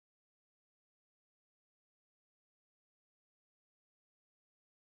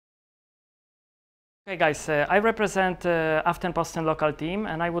Hey guys, I represent Aftenposten local team,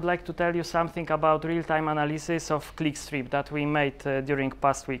 and I would like to tell you something about real-time analysis of clickstream that we made during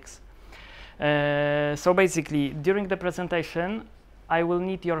past weeks. So basically, during the presentation, I will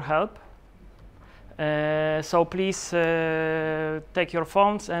need your help. So please take your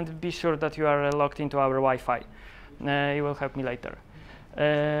phones and be sure that you are logged into our Wi-Fi. You will help me later.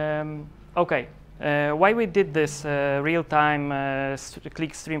 Okay. Why we did this real-time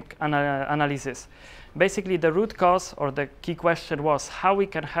clickstream analysis? Basically, the root cause or the key question was how we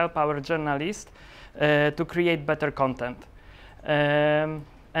can help our journalists to create better content. And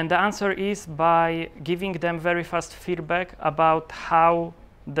the answer is by giving them very fast feedback about how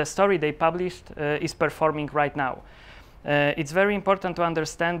the story they published is performing right now. It's very important to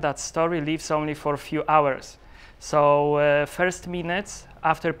understand that story lives only for a few hours. So first minutes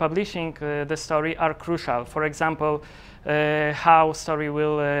after publishing the story are crucial. For example, how story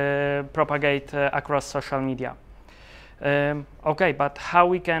will propagate across social media. Okay, but how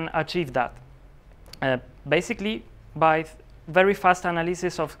we can achieve that? Basically, by very fast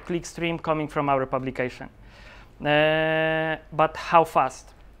analysis of clickstream coming from our publication. But how fast?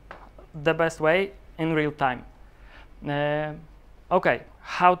 The best way, in real time. Okay,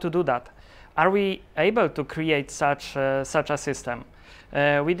 how to do that? Are we able to create such a system?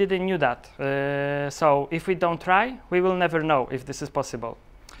 We didn't know that. So if we don't try, we will never know if this is possible.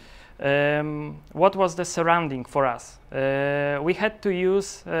 What was the surrounding for us? We had to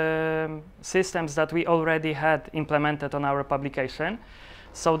use systems that we already had implemented on our publication.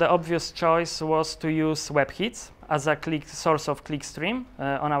 So the obvious choice was to use webhits as a source of clickstream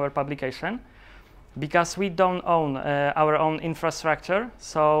on our publication. Because we don't own our own infrastructure,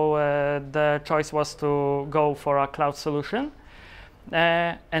 so the choice was to go for a cloud solution.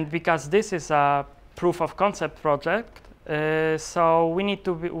 And because this is a proof of concept project, so we need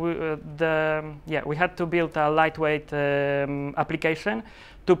to we had to build a lightweight application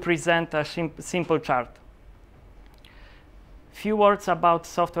to present a simple chart. Few words about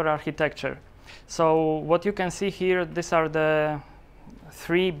software architecture. So what you can see here, these are the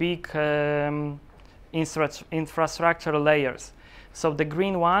three big infrastructure layers. So the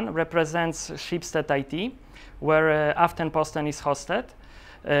green one represents Schibsted IT, where Aftenposten is hosted.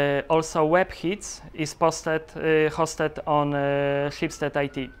 Also webhits is hosted on Schibsted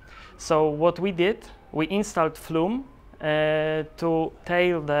IT. So what we did, we installed Flume to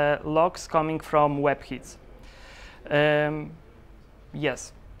tail the logs coming from webhits.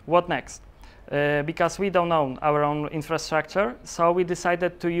 Yes, what next? Because we don't own our own infrastructure, so we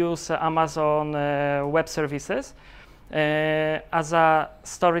decided to use Amazon Web Services as a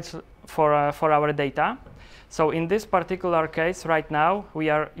storage for our data. So in this particular case, right now, we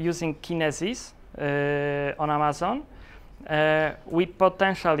are using Kinesis on Amazon. We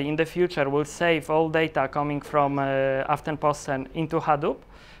potentially, in the future, will save all data coming from Aftenposten into Hadoop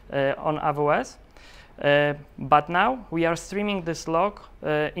on AWS. But now we are streaming this log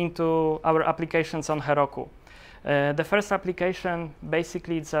into our applications on Heroku. The first application,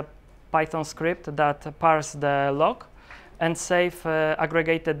 basically, it's a Python script that parses the log and save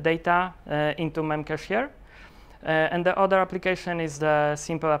aggregated data into Memcache. And the other application is the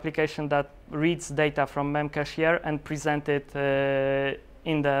simple application that reads data from Memcache and presents it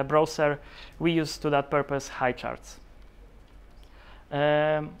in the browser. We use to that purpose highcharts.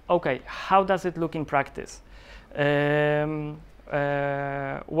 Okay, how does it look in practice?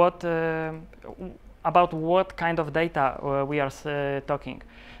 About what kind of data we are talking?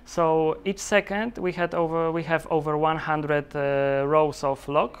 So each second we have over 100 rows of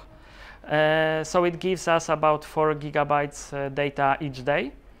log. So it gives us about 4 gigabytes data each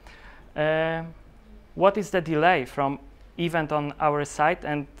day. What is the delay from event on our site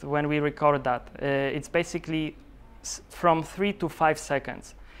and when we record that? It's basically from 3 to 5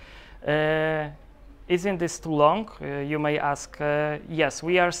 seconds. Isn't this too long? You may ask. Yes,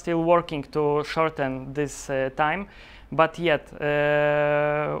 we are still working to shorten this time, but yet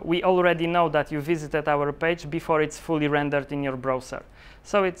we already know that you visited our page before it's fully rendered in your browser.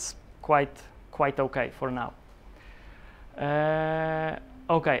 So it's quite okay for now.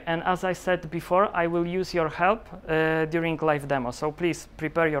 Okay, and as I said before, I will use your help during live demo. So please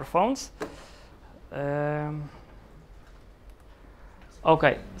prepare your phones.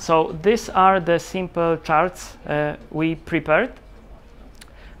 Okay, so these are the simple charts we prepared.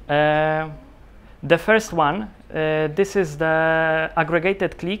 The first one, this is the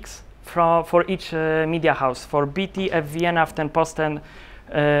aggregated clicks for each media house, for BT, FVN, Aftenposten,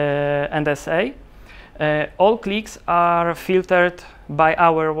 and SA. All clicks are filtered by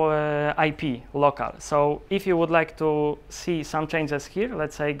our IP local. So if you would like to see some changes here,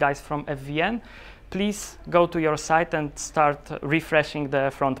 let's say guys from FVN, please go to your site and start refreshing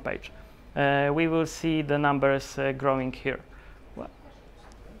the front page. We will see the numbers growing here. Well,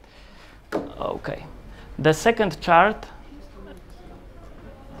 okay. The second chart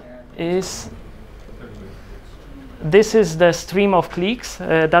is, this is the stream of clicks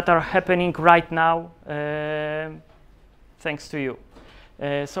that are happening right now thanks to you.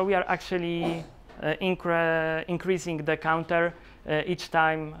 So we are actually increasing the counter each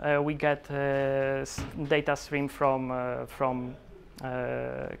time we get data stream from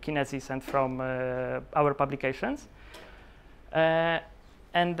Kinesis and from our publications.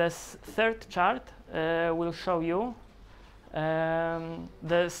 And this third chart will show you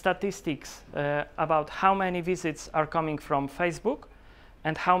the statistics about how many visits are coming from Facebook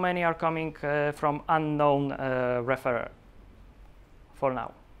and how many are coming from unknown referrer for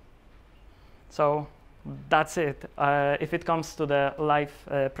now. So that's it if it comes to the live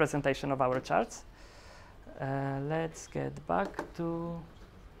presentation of our charts. Let's get back to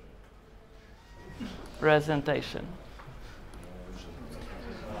presentation.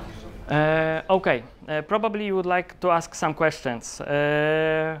 Okay, probably you would like to ask some questions.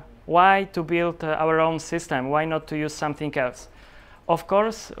 Why to build our own system? Why not to use something else? Of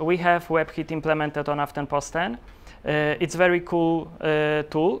course, we have WebKit implemented on Aftenposten. It's a very cool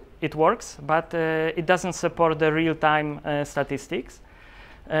tool. It works, but it doesn't support the real-time statistics.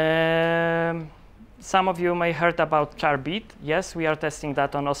 Some of you may heard about Charbit. Yes, we are testing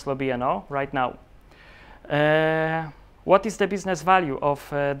that on Oslo BNO right now. What is the business value of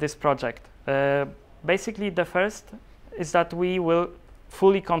this project? Basically, the first is that we will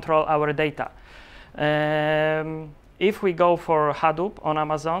fully control our data. If we go for Hadoop on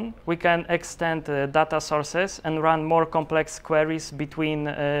Amazon, we can extend data sources and run more complex queries between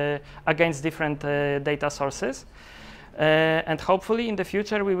against different data sources. And hopefully, in the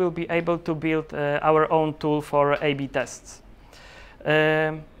future, we will be able to build our own tool for A/B tests.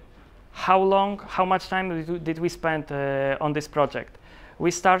 How much time did we spend on this project? We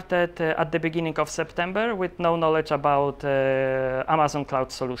started at the beginning of September with no knowledge about Amazon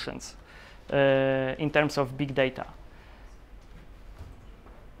Cloud Solutions in terms of big data.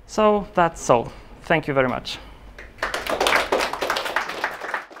 So that's all. Thank you very much.